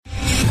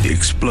The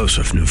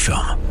explosive new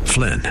film,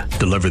 Flynn,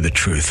 deliver the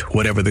truth,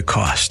 whatever the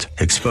cost,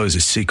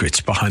 exposes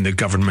secrets behind the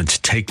government's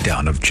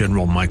takedown of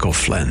General Michael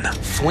Flynn.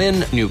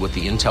 Flynn knew what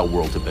the intel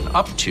world had been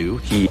up to.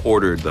 He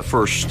ordered the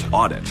first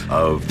audit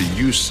of the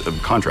use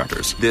of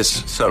contractors.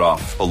 This set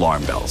off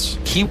alarm bells.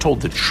 He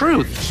told the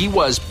truth. He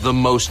was the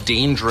most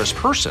dangerous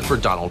person for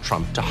Donald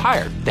Trump to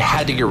hire. They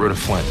had to get rid of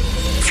Flynn.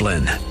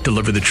 Flynn,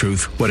 deliver the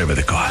truth, whatever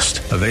the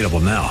cost. Available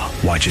now.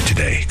 Watch it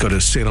today. Go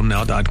to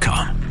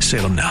salemnow.com.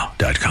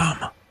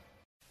 salemnow.com.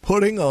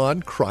 Putting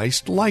on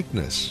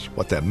Christ-likeness.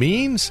 What that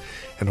means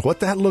and what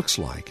that looks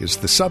like is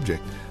the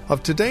subject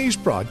of today's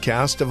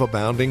broadcast of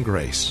Abounding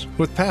Grace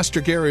with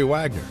Pastor Gary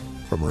Wagner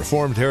from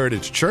Reformed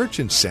Heritage Church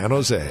in San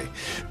Jose.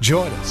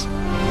 Join us.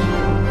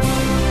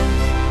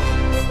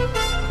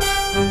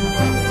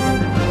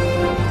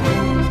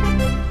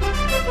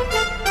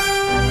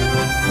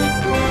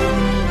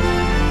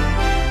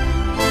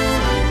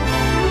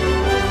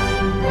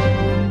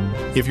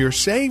 If you're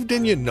saved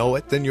and you know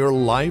it, then your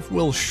life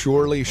will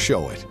surely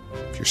show it.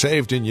 If you're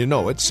saved and you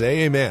know it,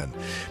 say amen.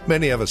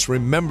 Many of us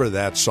remember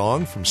that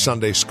song from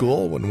Sunday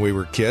school when we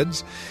were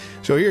kids.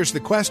 So here's the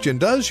question.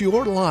 Does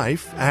your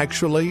life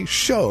actually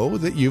show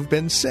that you've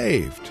been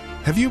saved?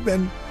 Have you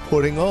been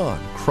putting on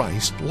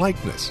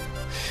Christ-likeness?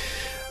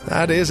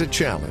 That is a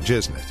challenge,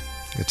 isn't it?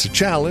 It's a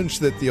challenge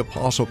that the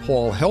Apostle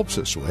Paul helps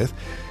us with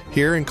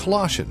here in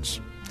Colossians.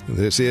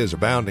 This is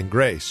Abounding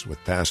Grace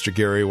with Pastor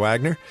Gary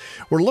Wagner.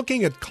 We're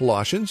looking at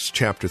Colossians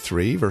chapter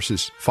 3,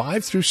 verses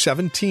 5 through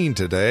 17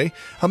 today,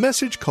 a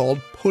message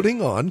called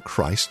Putting on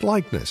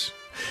Christ-likeness.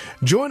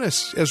 Join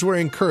us as we're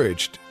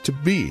encouraged to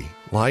be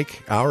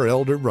like our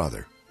elder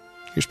brother.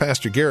 Here's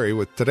Pastor Gary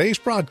with today's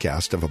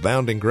broadcast of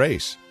Abounding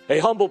Grace. A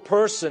humble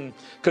person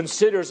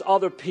considers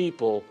other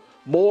people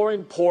more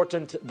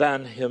important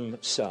than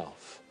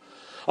himself.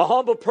 A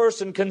humble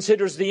person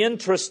considers the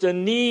interests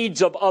and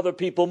needs of other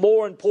people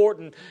more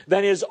important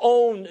than his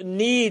own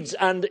needs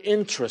and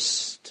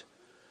interest.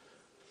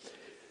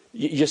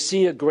 You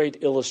see a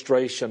great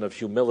illustration of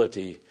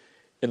humility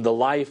in the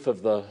life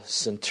of the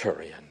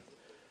centurion.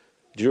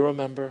 Do you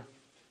remember?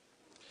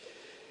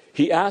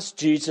 He asked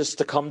Jesus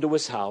to come to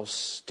his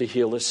house to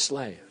heal his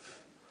slave.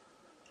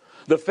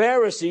 The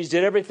Pharisees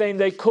did everything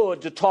they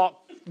could to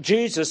talk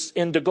Jesus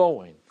into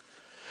going.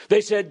 They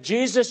said,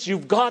 Jesus,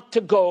 you've got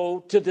to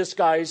go to this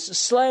guy's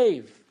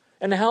slave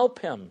and help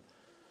him.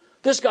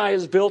 This guy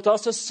has built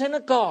us a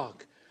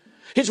synagogue.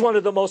 He's one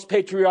of the most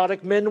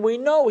patriotic men we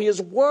know. He is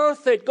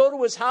worth it. Go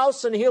to his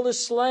house and heal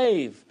his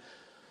slave.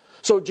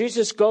 So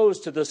Jesus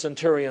goes to the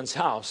centurion's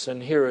house,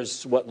 and here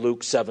is what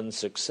Luke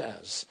 7:6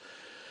 says.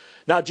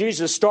 Now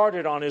Jesus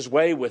started on his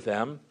way with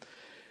them,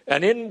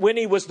 and when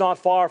he was not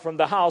far from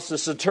the house, the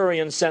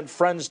centurion sent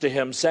friends to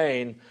him,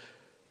 saying,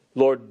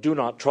 Lord, do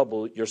not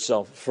trouble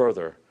yourself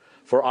further,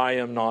 for I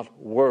am not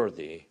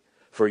worthy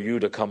for you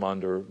to come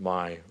under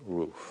my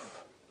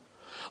roof.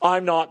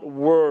 I'm not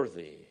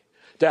worthy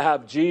to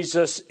have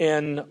Jesus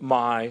in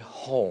my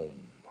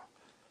home.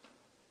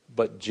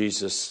 But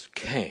Jesus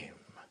came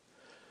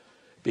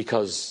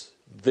because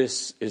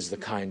this is the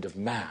kind of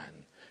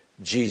man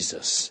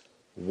Jesus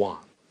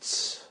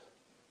wants.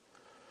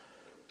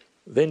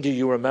 Then do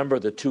you remember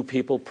the two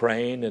people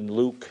praying in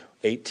Luke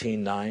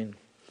 18:9?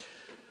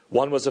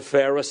 One was a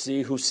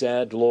Pharisee who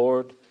said,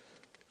 Lord,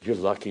 you're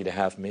lucky to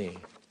have me.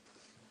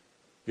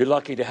 You're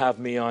lucky to have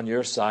me on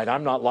your side.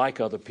 I'm not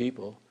like other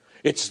people.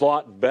 It's a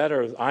lot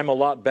better. I'm a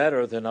lot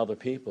better than other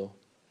people.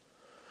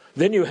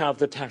 Then you have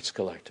the tax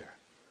collector.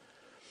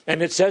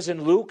 And it says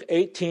in Luke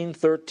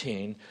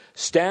 18:13,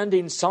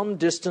 standing some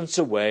distance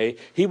away,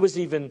 he was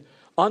even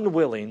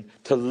unwilling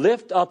to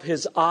lift up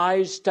his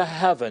eyes to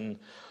heaven,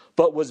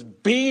 but was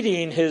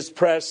beating his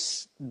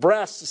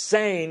breast,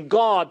 saying,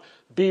 God,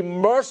 be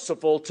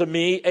merciful to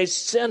me, a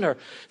sinner.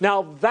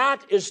 Now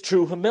that is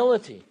true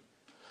humility.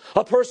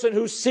 A person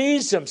who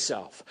sees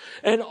himself,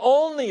 and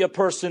only a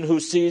person who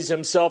sees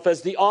himself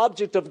as the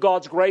object of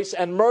God's grace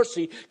and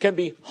mercy, can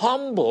be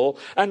humble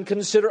and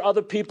consider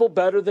other people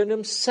better than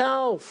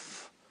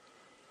himself.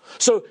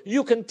 So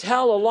you can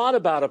tell a lot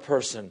about a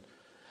person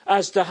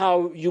as to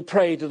how you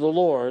pray to the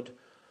Lord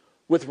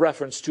with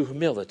reference to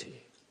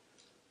humility.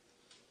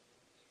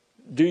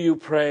 Do you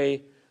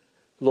pray,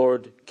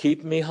 Lord,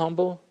 keep me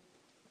humble?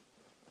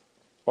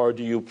 Or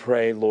do you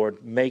pray,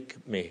 Lord,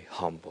 make me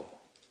humble?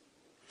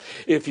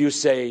 If you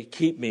say,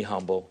 keep me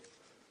humble,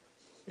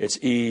 it's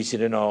easy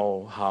to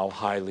know how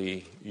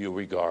highly you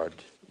regard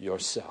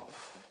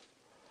yourself.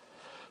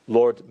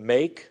 Lord,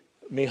 make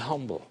me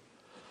humble.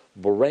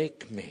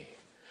 Break me.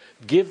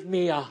 Give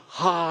me a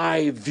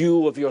high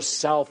view of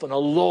yourself and a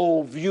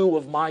low view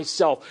of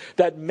myself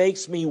that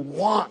makes me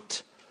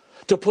want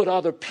to put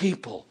other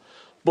people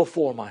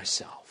before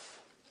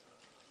myself.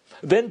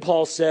 Then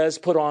Paul says,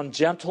 put on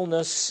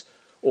gentleness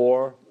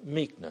or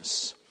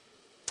meekness.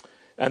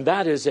 And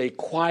that is a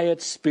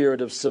quiet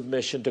spirit of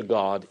submission to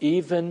God,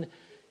 even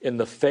in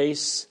the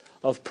face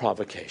of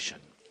provocation.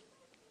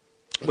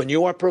 When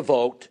you are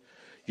provoked,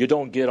 you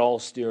don't get all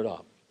stirred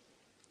up.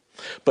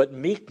 But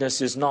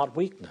meekness is not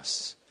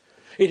weakness.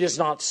 It is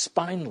not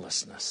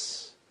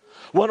spinelessness.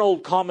 One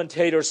old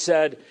commentator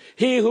said,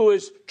 "He who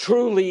is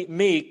truly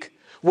meek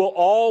will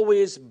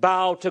always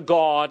bow to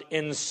God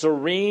in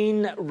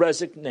serene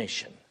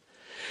resignation.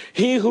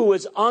 He who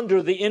is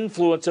under the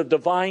influence of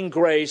divine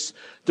grace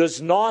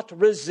does not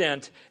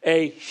resent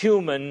a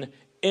human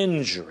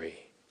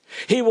injury.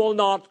 He will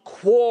not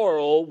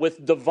quarrel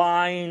with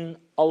divine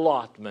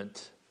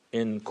allotment,"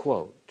 end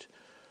quote.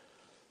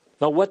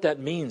 Now what that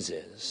means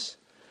is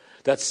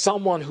that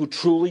someone who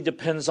truly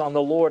depends on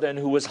the Lord and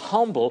who is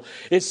humble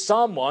is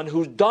someone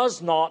who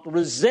does not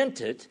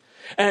resent it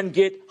and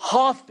get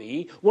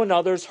huffy when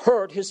others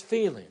hurt his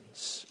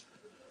feelings.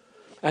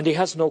 And he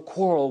has no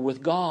quarrel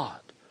with God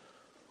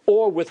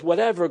or with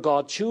whatever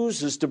God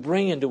chooses to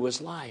bring into his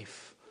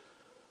life.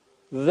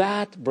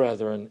 That,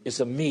 brethren,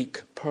 is a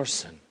meek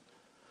person.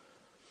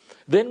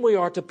 Then we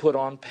are to put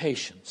on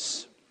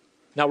patience.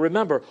 Now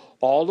remember,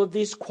 all of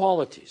these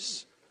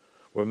qualities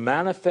were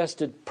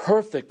manifested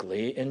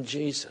perfectly in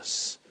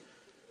Jesus.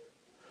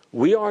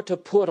 We are to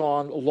put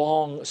on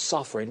long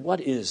suffering. What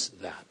is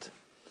that?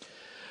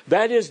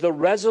 That is the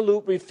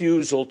resolute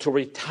refusal to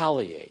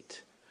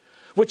retaliate,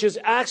 which is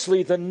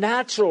actually the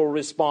natural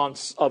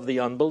response of the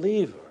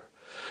unbeliever.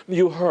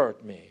 You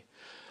hurt me.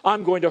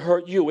 I'm going to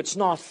hurt you. It's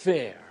not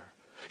fair.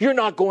 You're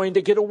not going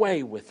to get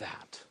away with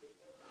that.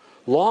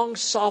 Long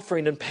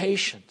suffering and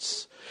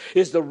patience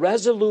is the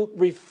resolute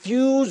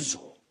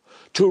refusal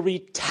to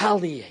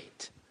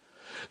retaliate.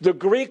 The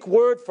Greek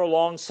word for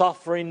long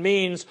suffering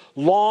means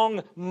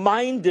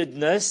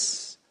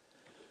long-mindedness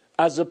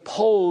as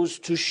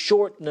opposed to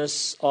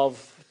shortness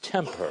of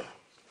temper.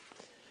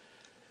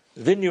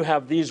 Then you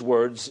have these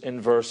words in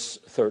verse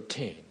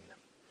 13.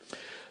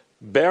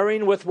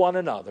 Bearing with one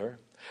another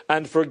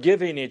and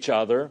forgiving each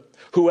other,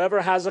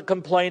 whoever has a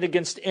complaint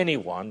against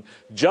anyone,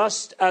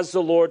 just as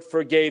the Lord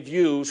forgave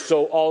you,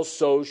 so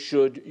also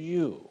should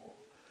you.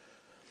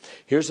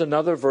 Here's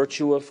another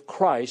virtue of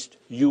Christ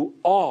you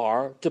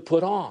are to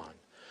put on,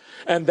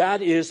 and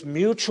that is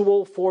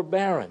mutual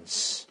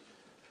forbearance,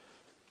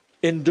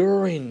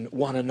 enduring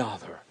one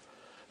another,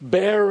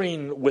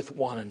 bearing with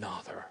one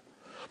another,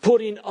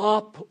 putting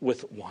up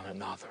with one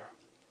another.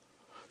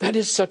 That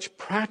is such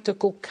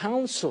practical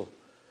counsel,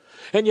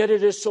 and yet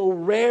it is so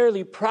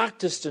rarely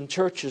practiced in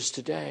churches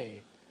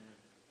today.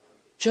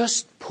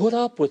 Just put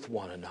up with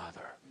one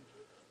another.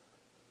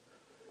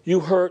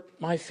 You hurt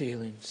my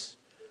feelings.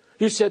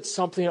 You said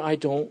something I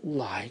don't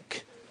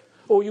like,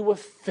 or you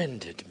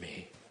offended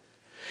me.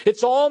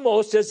 It's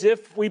almost as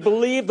if we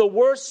believe the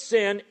worst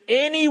sin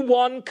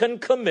anyone can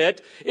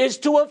commit is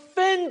to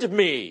offend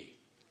me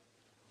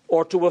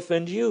or to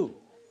offend you.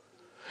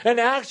 And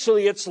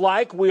actually, it's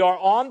like we are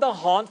on the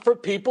hunt for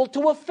people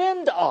to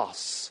offend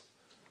us.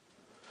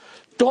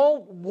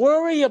 Don't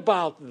worry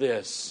about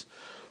this.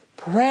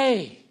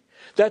 Pray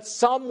that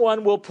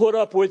someone will put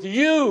up with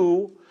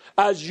you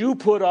as you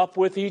put up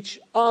with each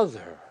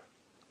other.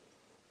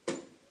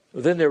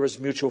 Then there is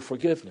mutual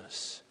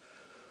forgiveness.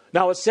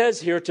 Now it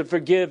says here to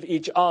forgive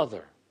each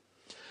other.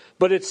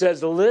 But it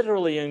says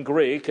literally in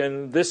Greek,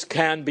 and this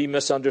can be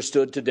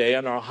misunderstood today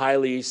in our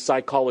highly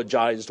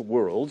psychologized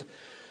world,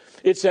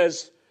 it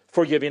says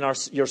forgiving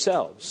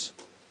yourselves.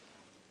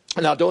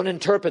 Now don't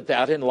interpret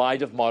that in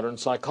light of modern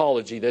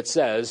psychology that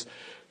says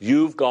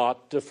you've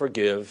got to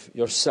forgive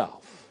yourself.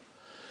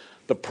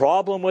 The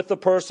problem with the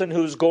person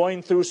who's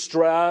going through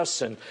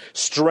stress and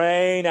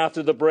strain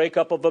after the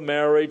breakup of a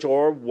marriage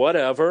or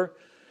whatever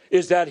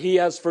is that he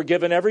has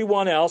forgiven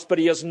everyone else, but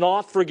he has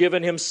not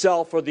forgiven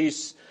himself for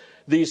these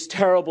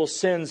terrible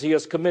sins he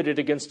has committed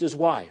against his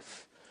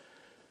wife.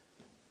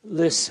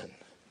 Listen,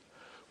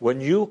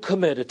 when you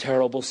commit a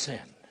terrible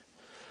sin,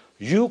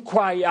 you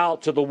cry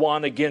out to the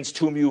one against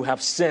whom you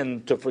have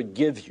sinned to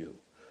forgive you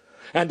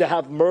and to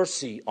have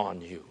mercy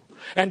on you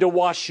and to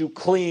wash you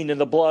clean in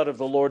the blood of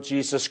the Lord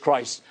Jesus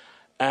Christ.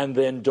 And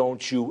then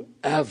don't you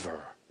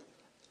ever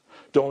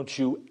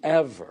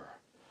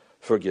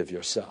forgive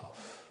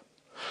yourself.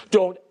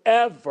 Don't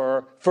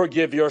ever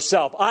forgive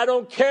yourself. I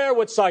don't care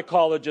what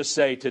psychologists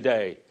say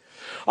today.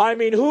 I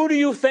mean, who do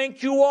you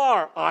think you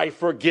are? I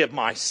forgive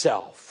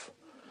myself.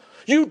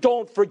 You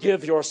don't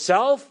forgive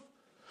yourself.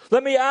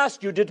 Let me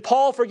ask you, did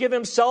Paul forgive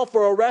himself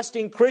for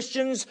arresting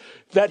Christians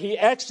that he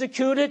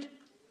executed?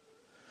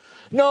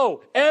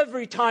 No,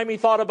 every time he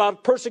thought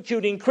about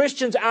persecuting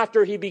Christians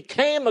after he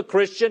became a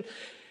Christian,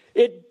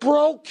 it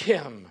broke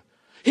him.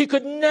 He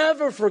could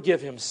never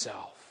forgive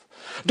himself.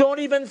 Don't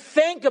even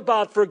think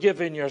about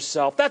forgiving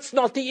yourself. That's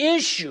not the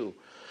issue.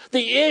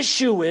 The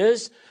issue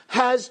is,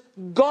 has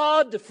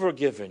God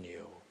forgiven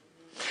you?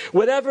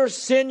 Whatever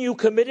sin you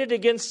committed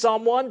against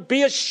someone,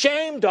 be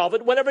ashamed of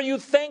it whenever you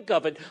think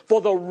of it for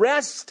the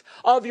rest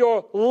of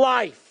your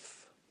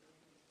life.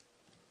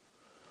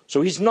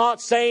 So he's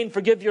not saying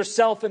forgive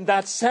yourself in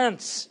that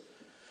sense.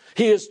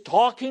 He is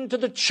talking to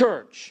the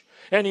church,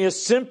 and he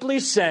is simply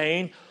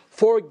saying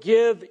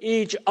forgive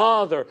each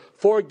other.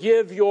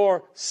 Forgive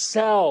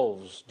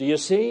yourselves. Do you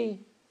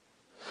see?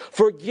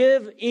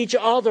 Forgive each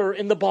other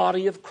in the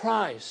body of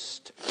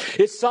Christ.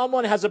 If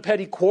someone has a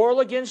petty quarrel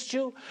against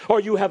you, or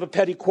you have a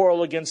petty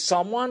quarrel against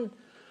someone,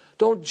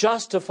 Don't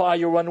justify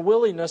your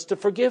unwillingness to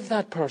forgive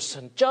that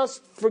person.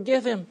 Just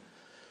forgive him.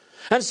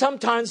 And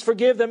sometimes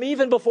forgive them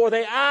even before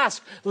they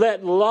ask.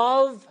 Let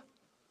love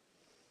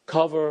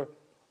cover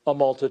a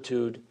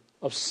multitude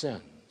of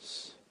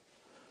sins.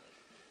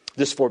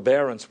 This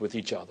forbearance with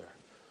each other,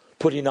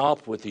 putting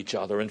up with each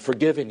other and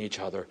forgiving each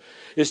other,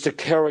 is to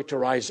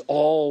characterize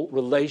all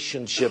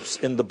relationships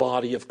in the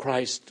body of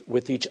Christ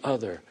with each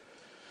other.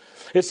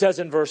 It says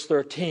in verse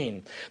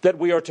 13 that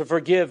we are to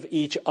forgive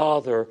each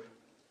other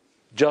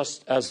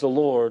just as the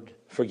Lord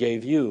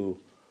forgave you,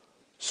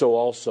 so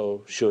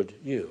also should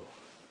you.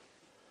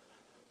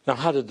 Now,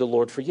 how did the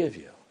Lord forgive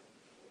you?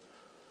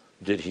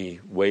 Did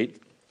he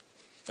wait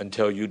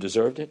until you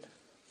deserved it?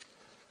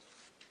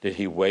 Did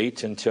he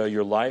wait until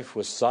your life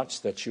was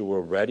such that you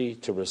were ready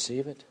to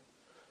receive it?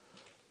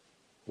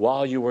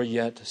 While you were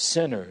yet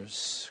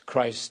sinners,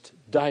 Christ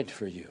died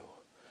for you.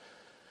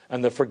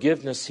 And the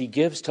forgiveness he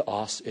gives to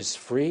us is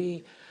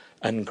free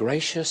and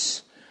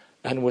gracious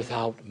and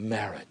without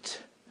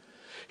merit.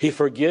 He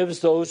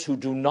forgives those who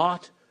do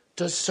not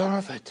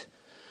deserve it.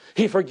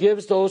 He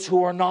forgives those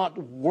who are not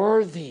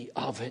worthy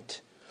of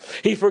it.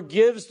 He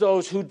forgives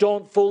those who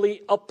don't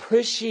fully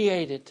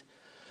appreciate it.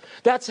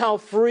 That's how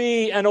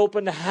free and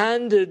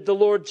open-handed the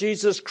Lord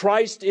Jesus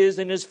Christ is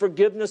in his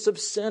forgiveness of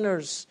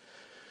sinners.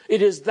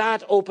 It is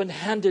that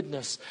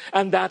open-handedness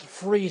and that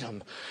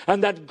freedom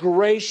and that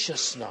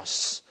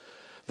graciousness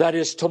that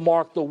is to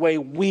mark the way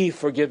we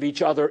forgive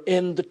each other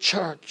in the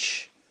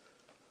church.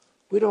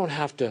 We don't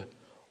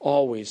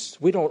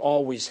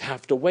always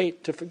have to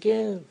wait to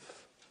forgive.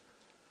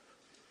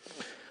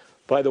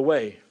 By the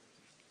way,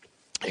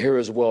 here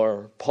is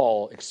where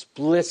Paul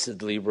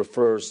explicitly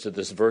refers to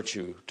this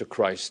virtue to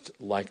Christ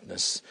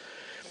likeness.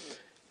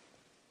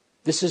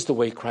 This is the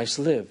way Christ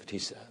lived, he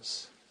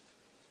says.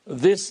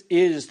 This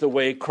is the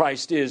way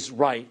Christ is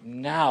right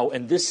now,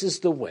 and this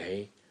is the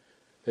way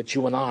that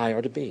you and I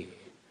are to be.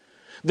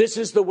 This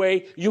is the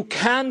way you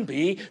can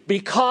be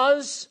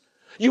because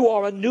you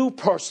are a new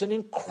person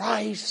in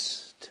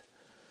Christ.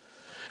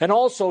 And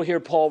also here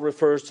Paul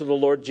refers to the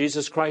Lord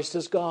Jesus Christ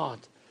as God.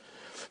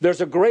 There's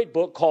a great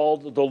book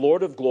called The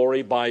Lord of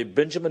Glory by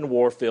Benjamin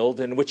Warfield,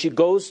 in which he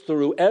goes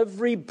through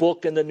every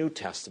book in the New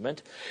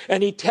Testament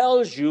and he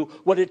tells you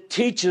what it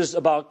teaches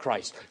about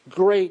Christ.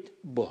 Great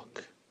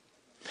book.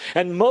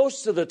 And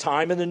most of the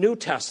time in the New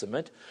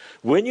Testament,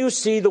 when you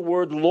see the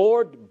word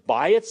Lord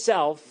by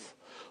itself,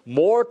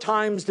 more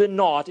times than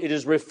not it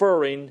is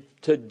referring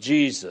to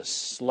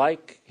Jesus,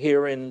 like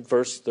here in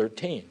verse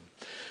 13.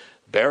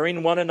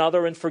 Bearing one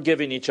another and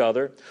forgiving each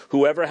other,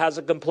 whoever has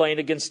a complaint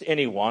against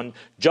anyone,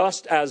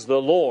 just as the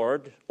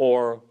Lord,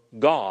 or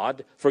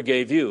God,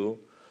 forgave you,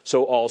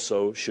 so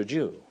also should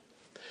you.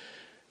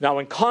 Now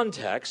in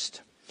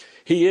context,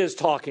 he is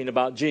talking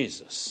about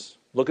Jesus.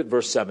 Look at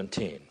verse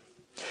 17.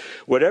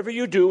 Whatever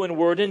you do in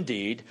word and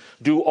deed,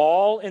 do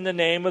all in the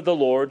name of the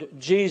Lord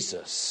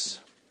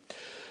Jesus.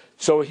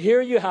 So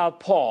here you have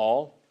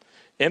Paul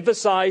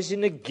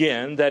emphasizing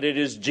again that it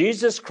is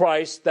Jesus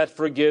Christ that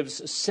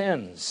forgives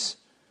sins.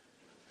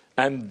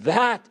 And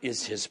that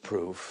is his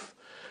proof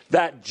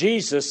that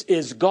Jesus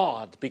is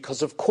God,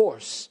 because of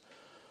course,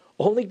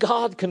 only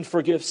God can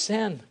forgive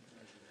sin.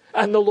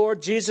 And the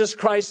Lord Jesus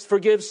Christ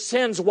forgives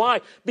sins.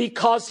 Why?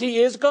 Because he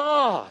is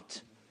God.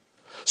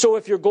 So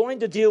if you're going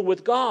to deal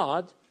with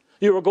God,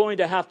 you are going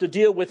to have to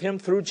deal with him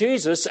through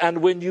Jesus.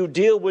 And when you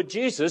deal with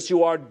Jesus,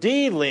 you are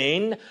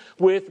dealing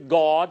with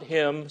God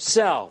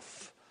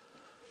himself.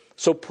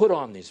 So put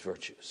on these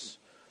virtues.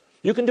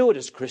 You can do it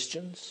as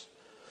Christians.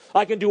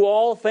 I can do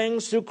all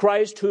things through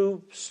Christ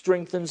who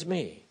strengthens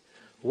me.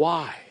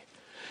 Why?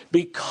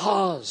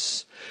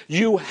 Because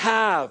you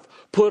have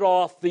put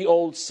off the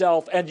old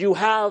self and you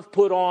have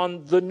put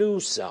on the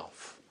new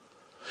self.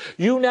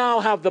 You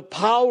now have the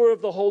power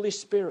of the Holy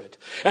Spirit,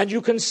 and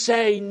you can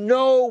say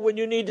no when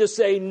you need to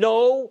say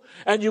no,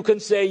 and you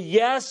can say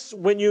yes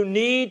when you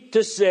need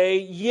to say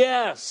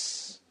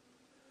yes.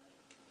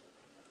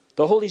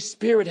 The Holy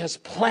Spirit has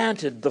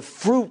planted the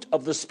fruit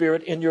of the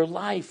Spirit in your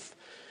life.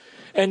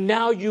 And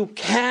now you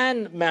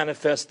can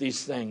manifest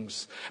these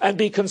things and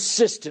be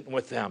consistent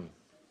with them.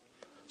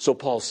 So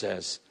Paul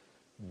says,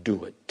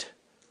 do it.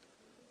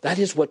 That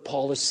is what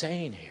Paul is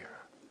saying here.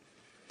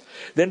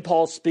 Then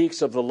Paul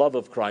speaks of the love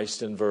of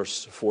Christ in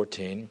verse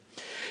 14.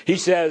 He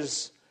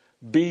says,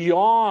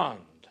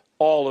 beyond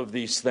all of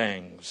these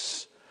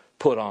things,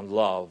 put on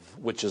love,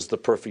 which is the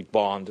perfect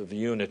bond of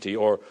unity,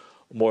 or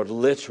more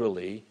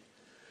literally,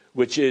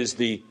 which is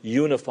the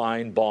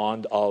unifying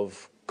bond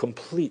of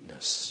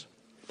completeness.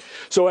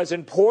 So as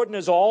important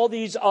as all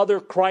these other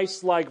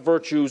Christ-like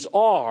virtues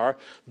are,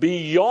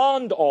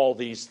 beyond all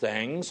these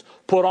things,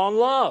 put on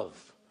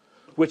love,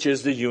 which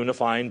is the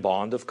unifying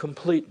bond of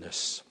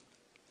completeness.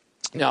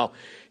 Now,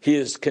 he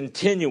is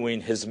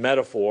continuing his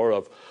metaphor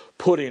of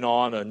putting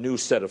on a new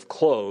set of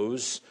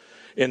clothes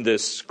in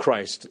this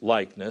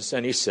Christ-likeness,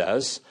 and he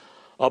says,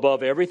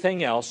 above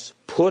everything else,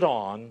 put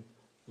on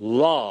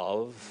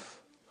love,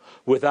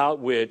 without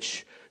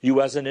which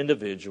you as an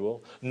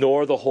individual,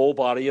 nor the whole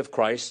body of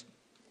Christ,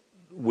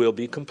 will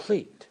be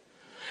complete.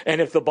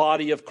 And if the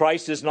body of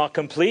Christ is not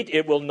complete,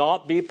 it will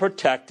not be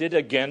protected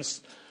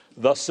against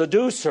the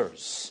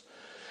seducers.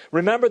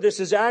 Remember, this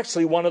is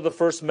actually one of the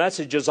first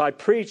messages I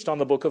preached on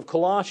the book of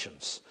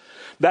Colossians.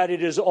 That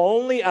it is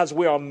only as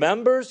we are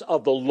members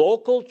of the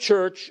local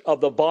church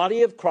of the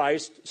body of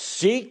Christ,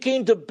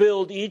 seeking to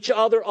build each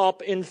other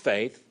up in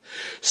faith,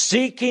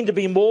 seeking to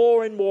be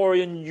more and more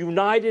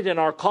united in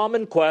our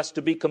common quest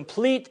to be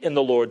complete in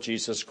the Lord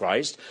Jesus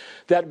Christ,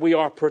 that we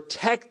are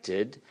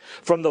protected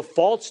from the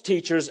false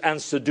teachers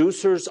and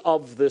seducers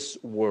of this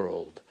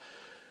world.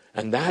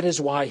 And that is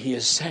why he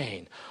is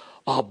saying,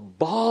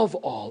 above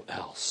all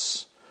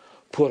else,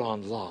 put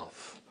on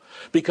love.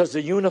 Because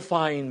the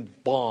unifying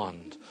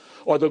bond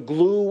or the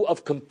glue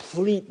of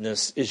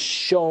completeness is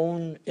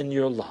shown in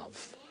your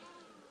love.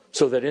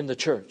 So that in the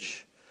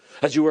church,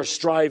 as you are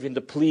striving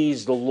to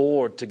please the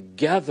Lord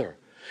together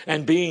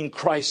and being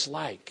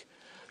Christ-like,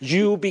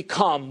 you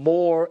become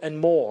more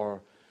and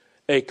more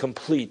a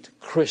complete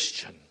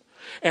Christian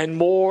and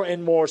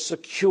more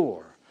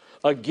secure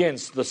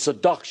against the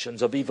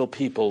seductions of evil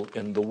people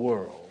in the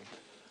world.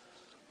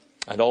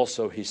 And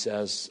also, he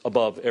says,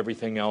 above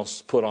everything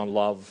else, put on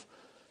love,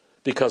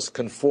 because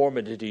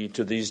conformity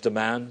to these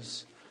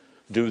demands,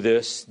 do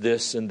this,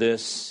 this, and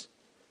this,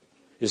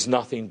 is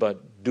nothing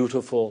but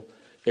dutiful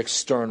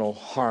external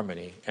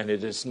harmony, and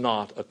it is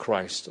not a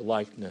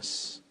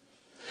Christ-likeness.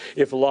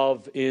 If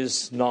love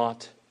is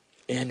not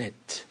in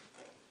it.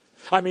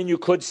 I mean, you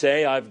could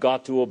say, I've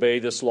got to obey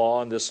this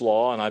law,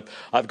 and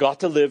I've got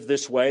to live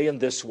this way, and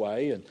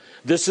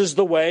this is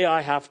the way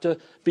I have to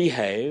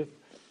behave,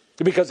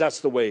 because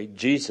that's the way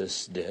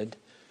Jesus did.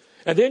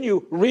 And then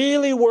you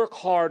really work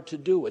hard to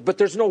do it. But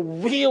there's no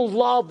real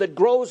love that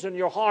grows in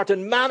your heart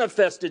and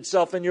manifests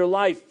itself in your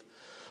life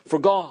for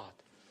God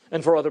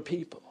and for other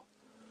people.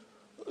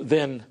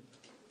 Then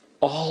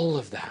all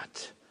of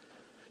that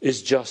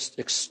is just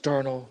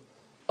external,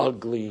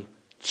 ugly,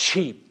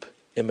 cheap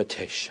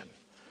imitation.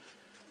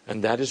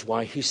 And that is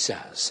why he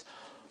says,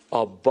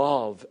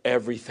 above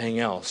everything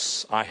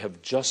else I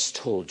have just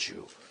told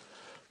you,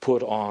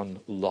 put on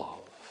love.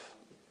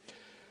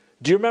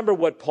 Do you remember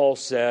what Paul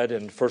said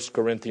in 1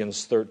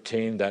 Corinthians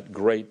 13, that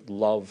great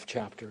love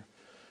chapter?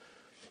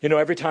 You know,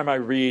 every time I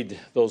read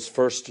those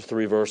first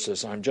 3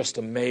 verses, I'm just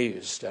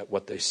amazed at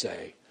what they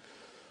say.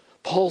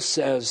 Paul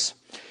says,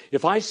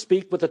 if I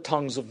speak with the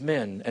tongues of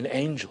men and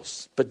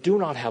angels, but do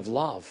not have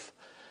love,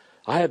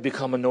 I have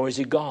become a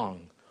noisy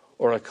gong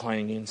or a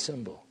clanging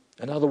cymbal.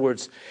 In other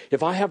words,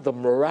 if I have the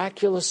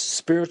miraculous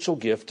spiritual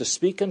gift to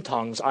speak in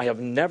tongues I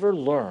have never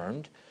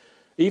learned,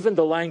 even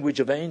the language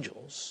of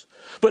angels,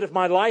 but if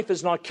my life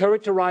is not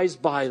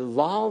characterized by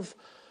love,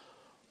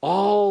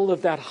 all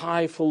of that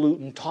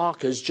highfalutin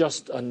talk is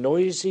just a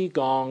noisy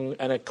gong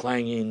and a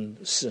clanging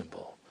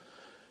cymbal.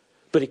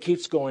 But he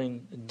keeps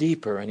going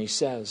deeper, and he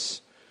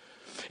says,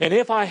 and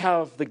if I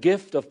have the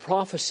gift of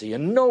prophecy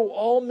and know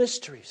all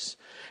mysteries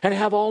and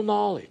have all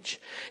knowledge,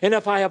 and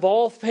if I have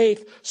all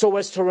faith so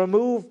as to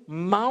remove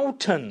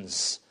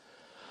mountains,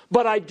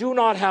 but I do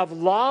not have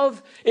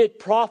love, it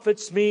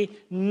profits me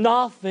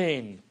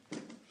nothing.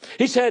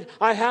 He said,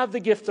 I have the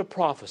gift of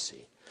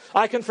prophecy.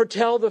 I can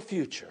foretell the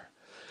future.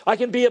 I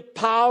can be a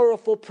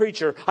powerful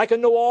preacher. I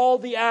can know all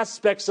the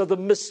aspects of the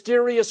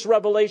mysterious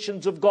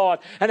revelations of God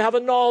and have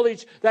a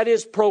knowledge that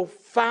is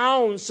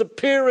profound,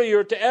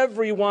 superior to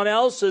everyone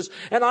else's.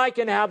 And I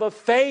can have a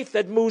faith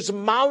that moves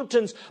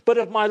mountains. But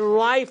if my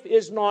life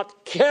is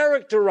not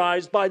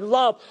characterized by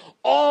love,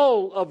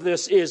 all of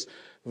this is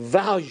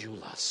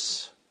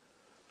valueless.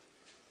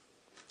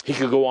 He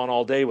could go on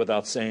all day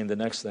without saying the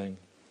next thing.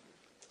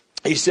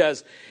 He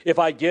says, if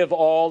I give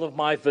all of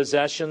my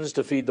possessions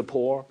to feed the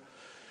poor,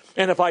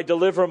 and if I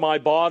deliver my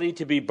body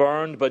to be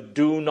burned but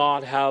do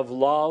not have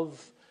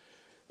love,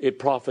 it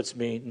profits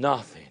me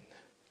nothing.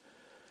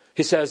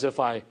 He says, if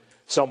I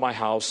sell my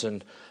house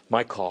and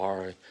my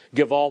car,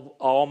 give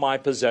all my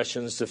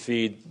possessions to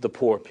feed the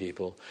poor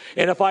people,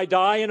 and if I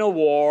die in a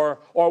war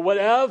or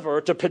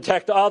whatever to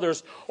protect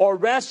others or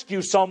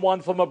rescue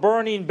someone from a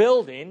burning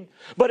building,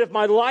 but if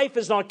my life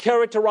is not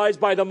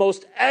characterized by the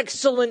most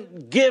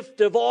excellent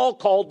gift of all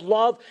called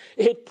love,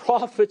 it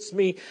profits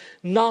me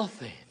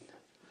nothing.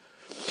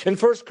 In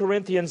 1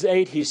 Corinthians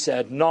 8, he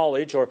said,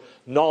 knowledge or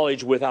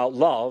knowledge without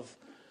love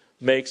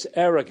makes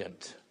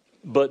arrogant,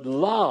 but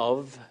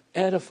love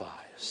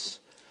edifies.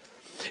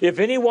 If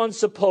anyone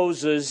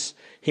supposes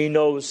he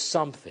knows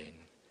something,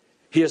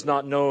 he is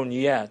not known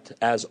yet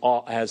as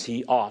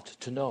he ought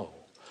to know.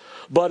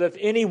 But if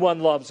anyone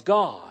loves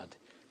God,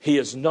 he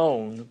is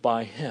known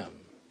by him.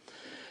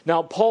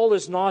 Now, Paul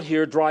is not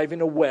here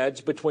driving a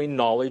wedge between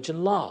knowledge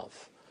and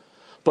love,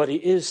 but he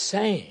is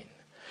saying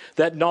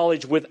that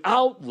knowledge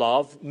without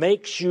love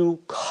makes you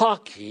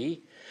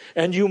cocky,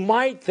 and you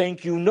might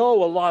think you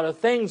know a lot of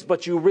things,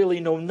 but you really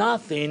know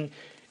nothing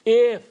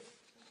if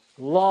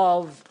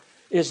love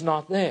is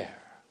not there.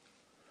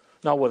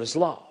 Now, what is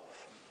love?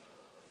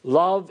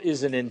 Love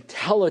is an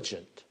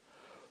intelligent,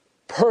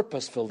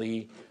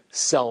 purposefully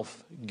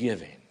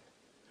self-giving.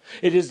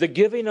 It is the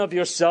giving of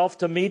yourself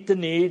to meet the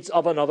needs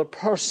of another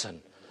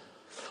person.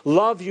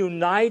 Love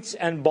unites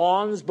and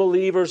bonds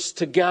believers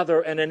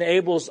together and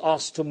enables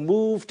us to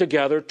move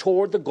together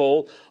toward the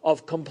goal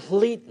of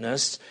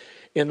completeness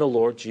in the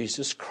Lord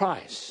Jesus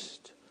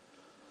Christ.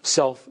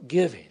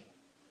 Self-giving,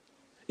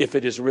 if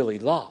it is really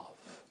love.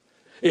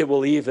 It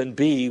will even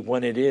be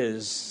when it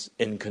is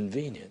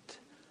inconvenient.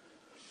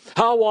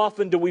 How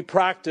often do we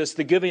practice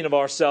the giving of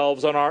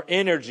ourselves and our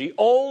energy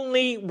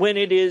only when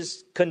it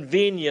is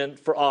convenient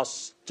for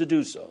us to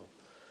do so?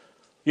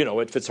 You know,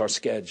 it fits our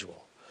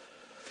schedule.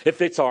 It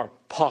fits our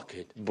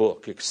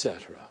pocketbook,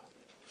 etc.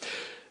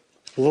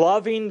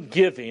 Loving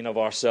giving of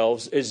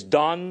ourselves is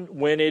done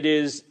when it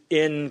is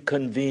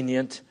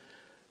inconvenient,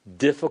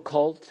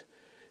 difficult,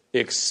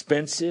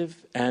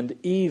 expensive, and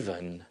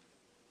even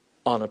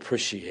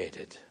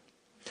unappreciated.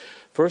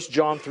 1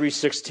 John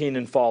 3:16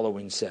 and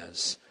following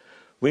says,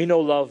 "We know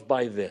love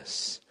by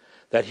this,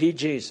 that He,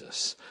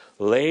 Jesus,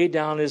 laid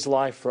down His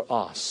life for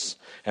us,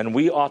 and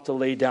we ought to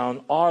lay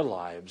down our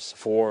lives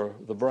for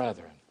the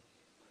brethren."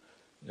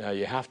 Now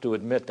you have to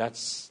admit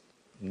that's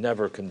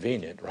never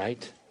convenient,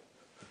 right?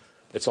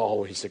 It's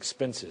always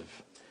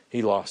expensive.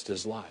 He lost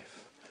His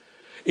life.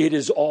 It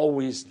is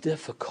always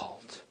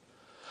difficult.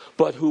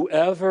 But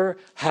whoever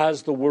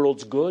has the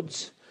world's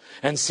goods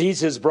and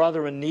sees his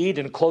brother in need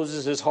and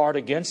closes his heart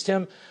against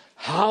him,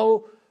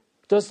 how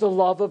does the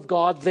love of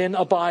God then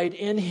abide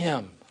in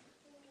him?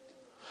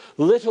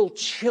 Little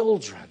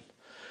children,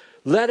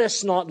 let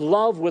us not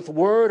love with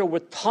word or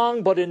with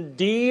tongue, but in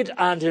deed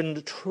and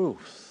in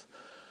truth.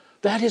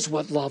 That is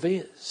what love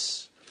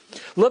is.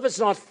 Love is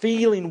not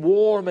feeling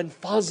warm and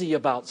fuzzy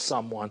about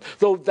someone,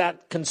 though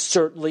that can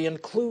certainly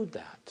include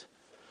that.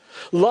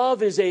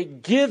 Love is a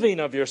giving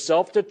of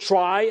yourself to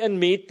try and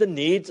meet the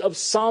needs of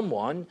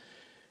someone,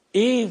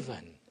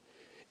 even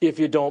if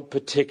you don't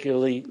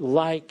particularly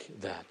like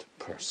that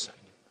person.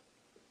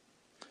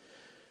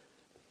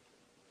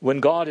 When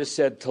God is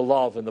said to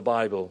love in the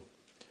Bible,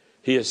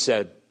 He is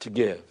said to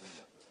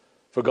give.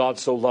 For God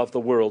so loved the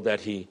world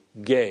that He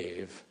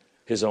gave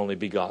His only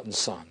begotten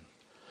Son.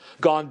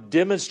 God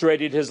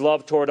demonstrated His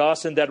love toward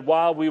us in that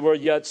while we were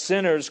yet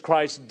sinners,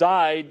 Christ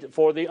died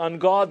for the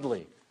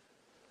ungodly.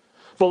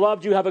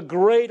 Beloved, you have a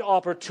great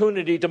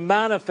opportunity to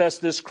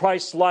manifest this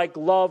Christ-like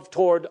love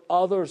toward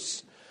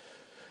others.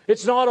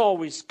 It's not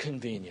always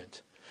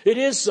convenient. It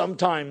is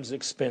sometimes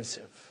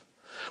expensive.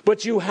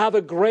 But you have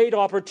a great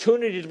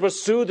opportunity to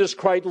pursue this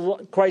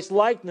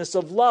Christ-likeness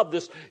of love,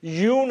 this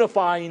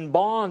unifying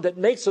bond that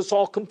makes us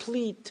all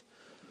complete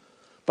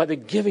by the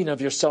giving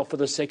of yourself for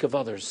the sake of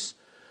others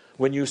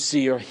when you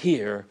see or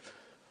hear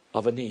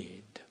of a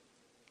need.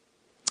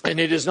 And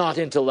it is not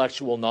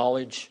intellectual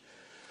knowledge.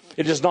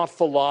 It is not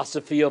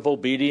philosophy of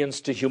obedience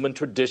to human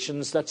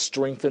traditions that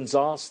strengthens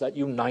us, that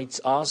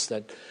unites us,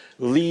 that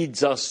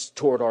leads us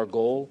toward our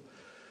goal.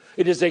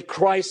 It is a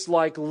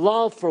Christ-like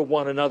love for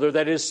one another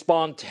that is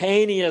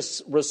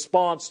spontaneous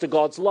response to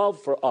God's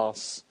love for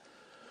us.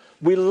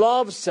 We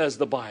love, says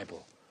the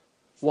Bible.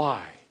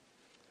 Why?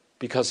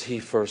 Because He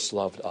first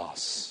loved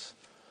us.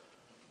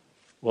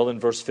 Well, in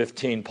verse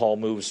 15, Paul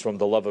moves from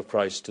the love of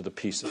Christ to the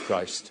peace of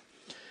Christ.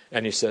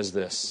 And he says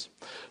this,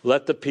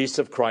 "Let the peace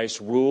of Christ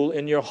rule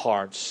in your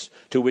hearts,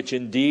 to which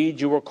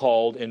indeed you were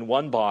called in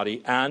one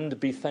body, and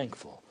be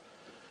thankful."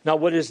 Now,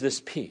 what is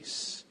this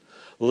peace?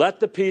 Let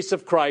the peace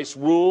of Christ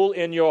rule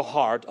in your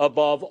heart.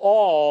 Above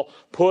all,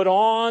 put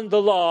on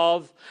the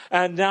love,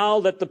 and now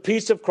let the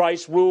peace of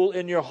Christ rule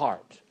in your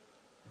heart.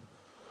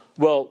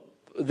 Well,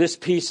 this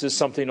peace is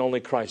something only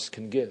Christ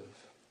can give.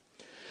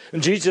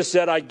 And Jesus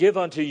said, "I give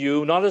unto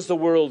you, not as the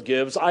world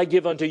gives, I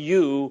give unto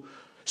you,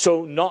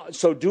 so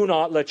do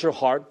not let your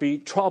heart be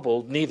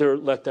troubled, neither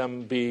let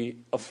them be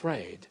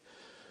afraid."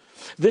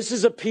 This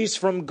is a peace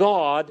from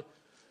God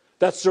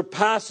that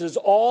surpasses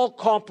all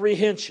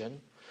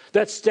comprehension,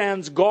 that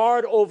stands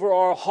guard over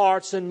our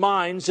hearts and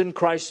minds in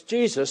Christ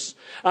Jesus.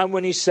 And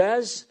when He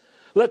says,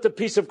 "Let the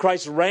peace of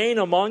Christ reign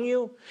among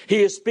you,"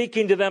 He is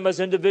speaking to them as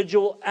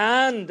individual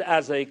and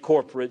as a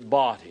corporate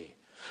body,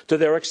 to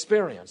their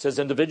experience as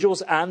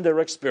individuals and their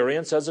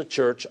experience as a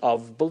church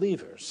of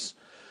believers.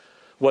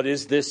 What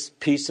is this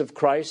peace of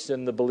Christ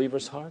in the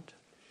believer's heart?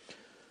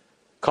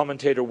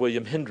 Commentator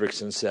William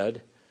Hendrickson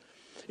said,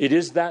 "It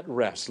is that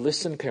rest,"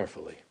 listen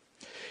carefully,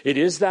 "it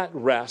is that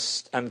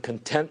rest and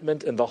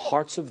contentment in the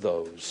hearts of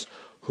those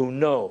who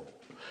know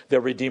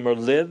their Redeemer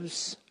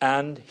lives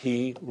and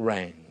He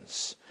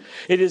reigns.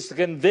 It is the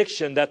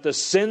conviction that the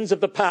sins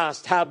of the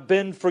past have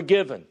been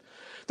forgiven,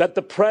 that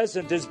the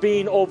present is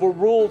being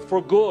overruled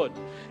for good,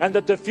 and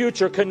that the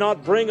future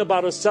cannot bring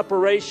about a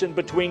separation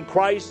between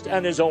Christ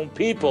and His own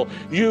people.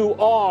 You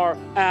are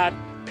at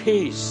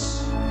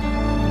peace."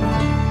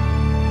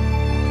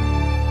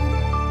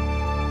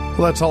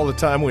 Well, that's all the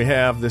time we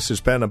have. This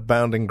has been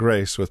Abounding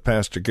Grace with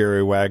Pastor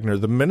Gary Wagner,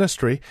 the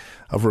ministry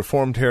of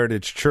Reformed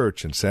Heritage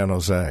Church in San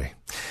Jose.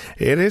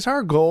 It is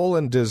our goal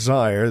and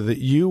desire that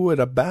you would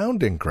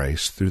abound in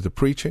grace through the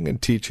preaching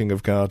and teaching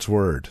of God's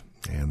Word.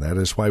 And that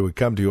is why we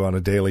come to you on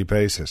a daily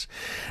basis.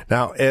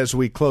 Now, as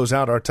we close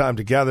out our time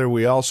together,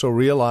 we also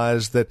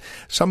realize that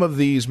some of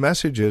these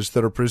messages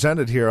that are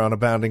presented here on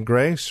Abounding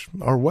Grace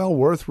are well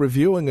worth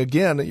reviewing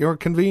again at your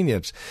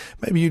convenience.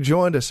 Maybe you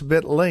joined us a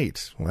bit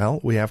late. Well,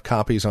 we have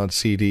copies on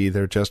CD.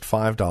 They're just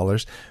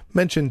 $5.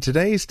 Mention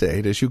today's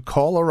date as you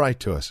call or write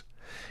to us.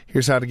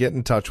 Here's how to get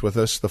in touch with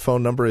us. The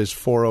phone number is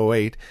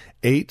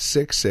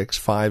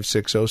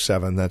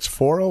 408-866-5607. That's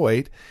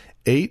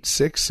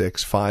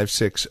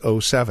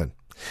 408-866-5607.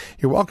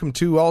 You're welcome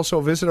to also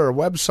visit our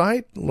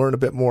website, learn a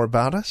bit more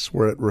about us.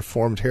 We're at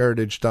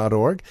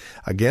reformedheritage.org.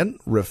 Again,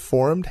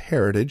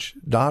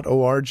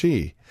 reformedheritage.org.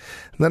 And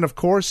then, of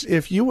course,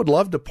 if you would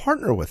love to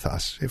partner with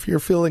us, if you're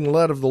feeling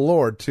led of the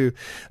Lord to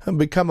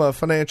become a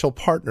financial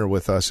partner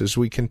with us as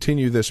we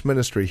continue this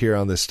ministry here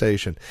on this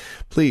station,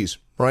 please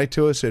write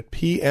to us at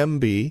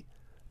PMB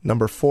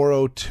number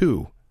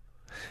 402.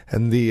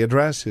 And the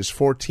address is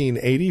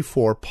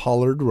 1484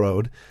 Pollard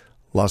Road,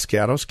 Los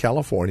Gatos,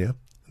 California.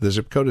 The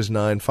zip code is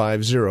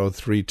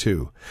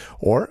 95032.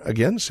 Or,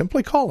 again,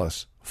 simply call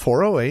us,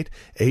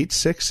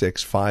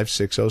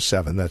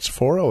 408-866-5607. That's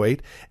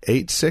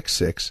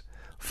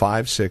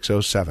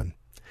 408-866-5607.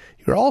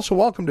 You're also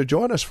welcome to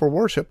join us for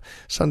worship.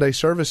 Sunday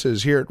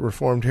services here at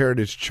Reformed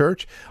Heritage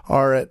Church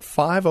are at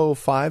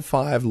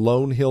 5055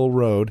 Lone Hill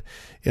Road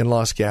in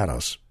Los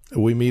Gatos.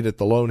 We meet at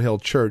the Lone Hill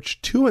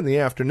Church 2 in the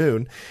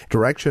afternoon.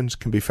 Directions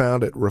can be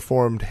found at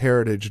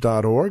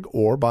reformedheritage.org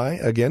or by,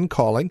 again,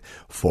 calling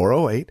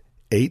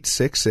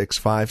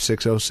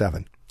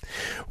 408-866-5607.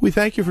 We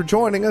thank you for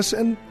joining us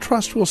and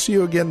trust we'll see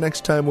you again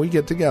next time we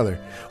get together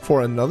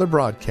for another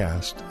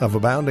broadcast of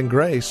Abounding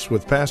Grace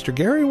with Pastor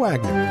Gary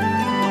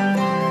Wagner.